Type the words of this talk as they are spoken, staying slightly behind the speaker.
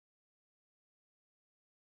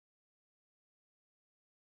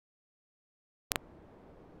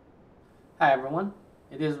Hi everyone,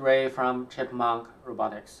 it is Ray from Chipmunk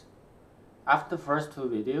Robotics. After the first two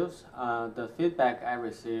videos, the feedback I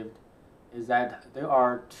received is that they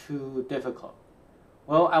are too difficult.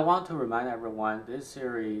 Well, I want to remind everyone this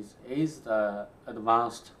series is the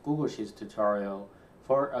advanced Google Sheets tutorial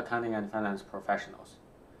for accounting and finance professionals.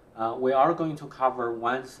 We are going to cover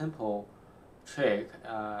one simple trick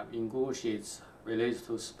in Google Sheets related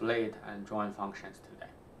to split and join functions today.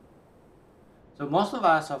 So most of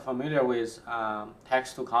us are familiar with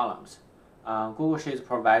text to columns. Google Sheets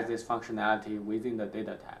provides this functionality within the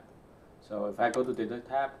Data tab. So if I go to Data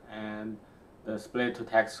tab and the split to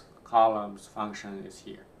text columns function is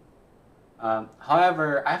here.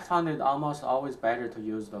 However, I found it almost always better to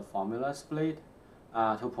use the formula split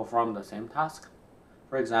to perform the same task.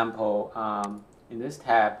 For example, in this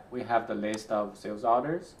tab, we have the list of sales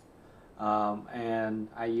orders, and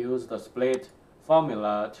I use the split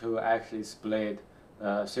formula to actually split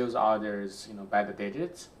the sales orders by the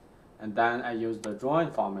digits. And then I use the join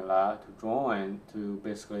formula to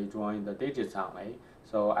basically join the digits only.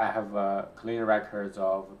 So I have clean records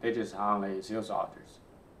of digits only sales orders.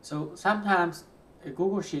 So sometimes a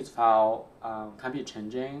Google Sheets file can be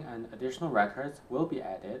changing and additional records will be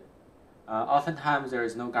added. Oftentimes there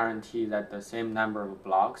is no guarantee that the same number of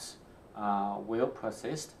blocks will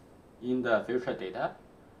persist in the future data.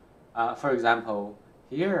 For example,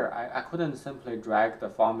 here I couldn't simply drag the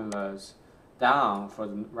formulas down for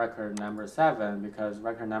the record number 7 because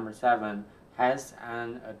record number 7 has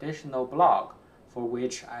an additional block for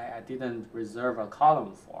which I didn't reserve a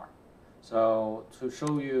column for. So to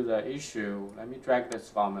show you the issue, let me drag this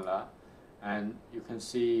formula, and you can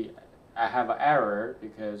see I have an error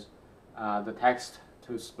because the text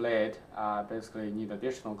to split basically need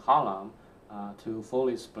additional column to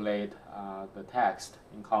fully split the text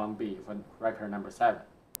in column B for record number 7.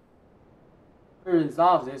 To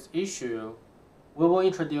resolve this issue, we will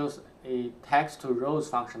introduce a text to rows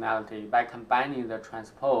functionality by combining the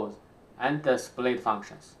transpose and the split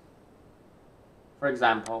functions. For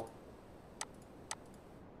example,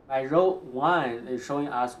 my row 1 is showing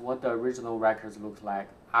us what the original records look like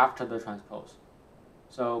after the transpose.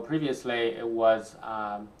 So previously it was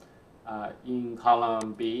in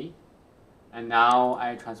column B, and now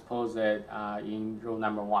I transpose it in row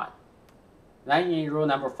number 1. Then in row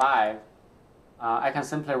number 5, I can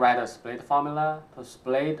simply write a split formula to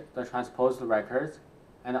split the transposed records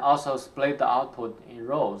and also split the output in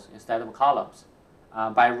rows instead of columns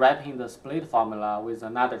by wrapping the split formula with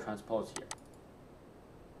another transpose here.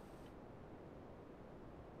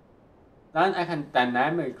 Then I can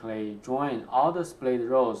dynamically join all the split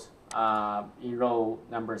rows in row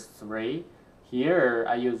number 3. Here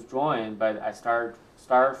I use join, but I start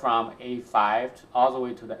from A5 all the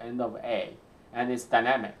way to the end of A, and it's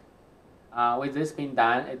dynamic. With this being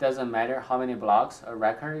done, it doesn't matter how many blocks a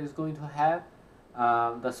record is going to have.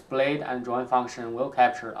 The split and join function will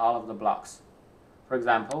capture all of the blocks. For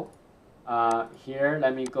example, here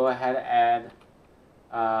let me go ahead and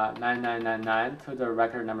add 9999 to the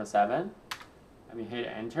record number 7. Let me hit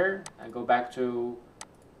enter and go back to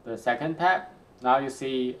the second tab. Now you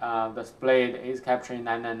see the split is capturing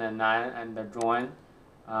 9999 and the join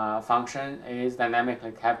function is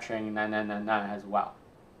dynamically capturing 9999 as well.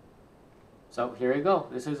 So here you go.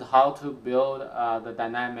 This is how to build the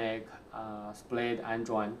dynamic split and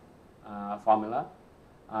join formula.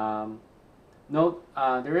 Note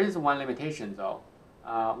there is one limitation though.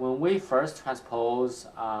 When we first transpose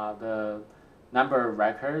the number of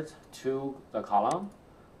records to the column,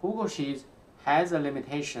 Google Sheets has a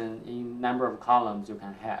limitation in number of columns you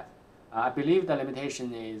can have. I believe the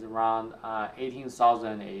limitation is around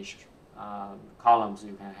 18,000-ish columns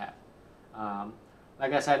you can have.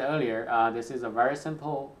 Like I said earlier, this is a very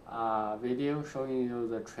simple video showing you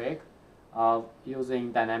the trick of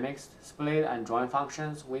using dynamic split and join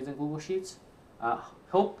functions within Google Sheets.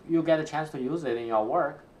 Hope you get a chance to use it in your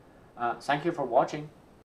work. Thank you for watching.